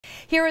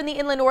Here in the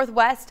Inland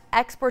Northwest,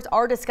 experts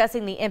are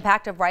discussing the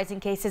impact of rising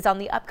cases on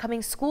the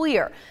upcoming school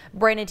year.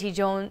 Brandon T.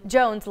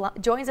 Jones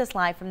joins us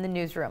live from the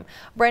newsroom.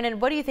 Brandon,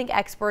 what do you think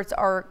experts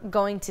are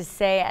going to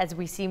say as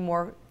we see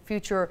more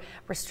future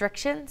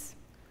restrictions?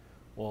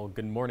 Well,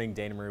 good morning,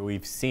 Dana Marie.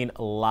 We've seen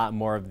a lot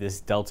more of this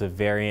Delta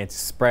variant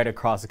spread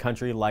across the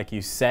country, like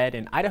you said,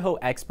 and Idaho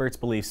experts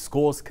believe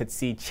schools could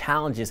see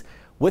challenges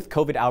with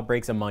COVID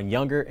outbreaks among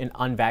younger and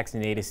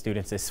unvaccinated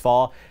students this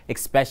fall,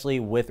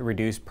 especially with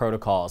reduced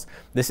protocols.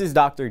 This is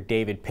Dr.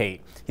 David Pate.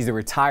 He's a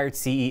retired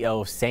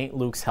CEO of St.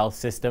 Luke's Health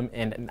System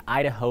and an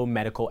Idaho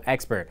medical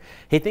expert.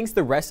 He thinks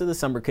the rest of the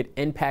summer could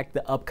impact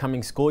the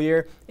upcoming school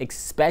year,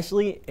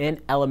 especially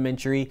in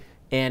elementary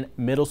and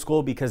middle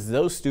school, because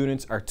those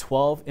students are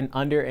 12 and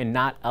under and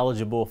not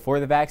eligible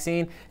for the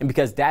vaccine, and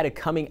because data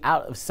coming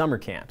out of summer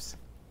camps.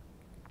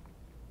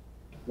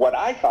 What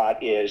I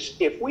thought is,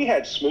 if we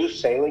had smooth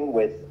sailing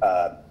with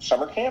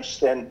summer camps,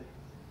 then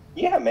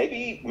yeah,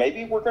 maybe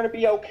we're going to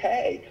be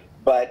okay.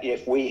 But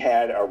if we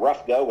had a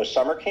rough go with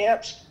summer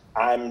camps,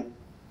 I'm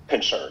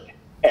concerned,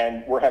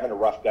 and we're having a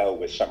rough go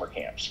with summer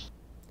camps.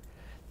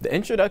 The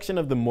introduction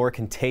of the more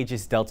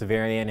contagious Delta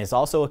variant is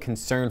also a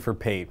concern for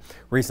Pate.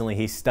 Recently,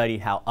 he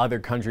studied how other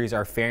countries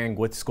are faring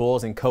with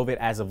schools and COVID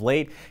as of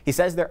late. He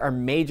says there are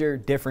major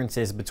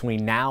differences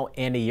between now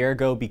and a year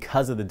ago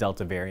because of the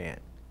Delta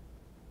variant.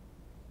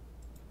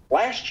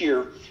 Last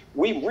year,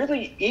 we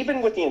really,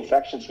 even with the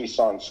infections we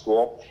saw in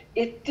school,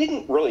 it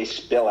didn't really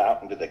spill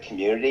out into the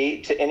community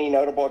to any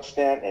notable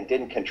extent and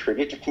didn't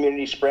contribute to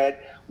community spread.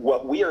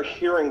 What we are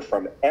hearing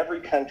from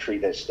every country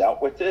that's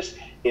dealt with this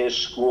is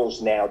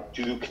schools now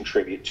do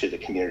contribute to the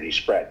community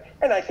spread.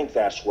 And I think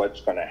that's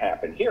what's going to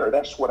happen here.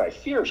 That's what I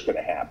fear is going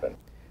to happen.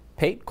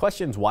 Pate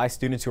questions why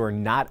students who are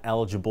not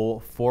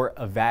eligible for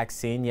a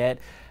vaccine yet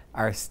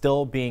are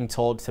still being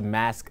told to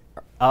mask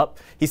up.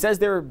 He says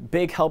they were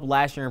big help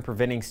last year in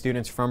preventing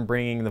students from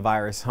bringing the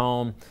virus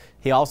home.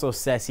 He also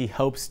says he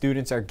hopes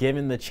students are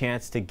given the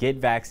chance to get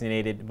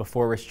vaccinated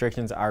before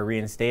restrictions are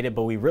reinstated,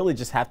 but we really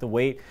just have to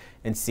wait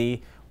and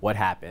see what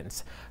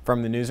happens.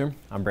 From the newsroom,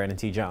 I'm Brandon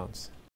T. Jones.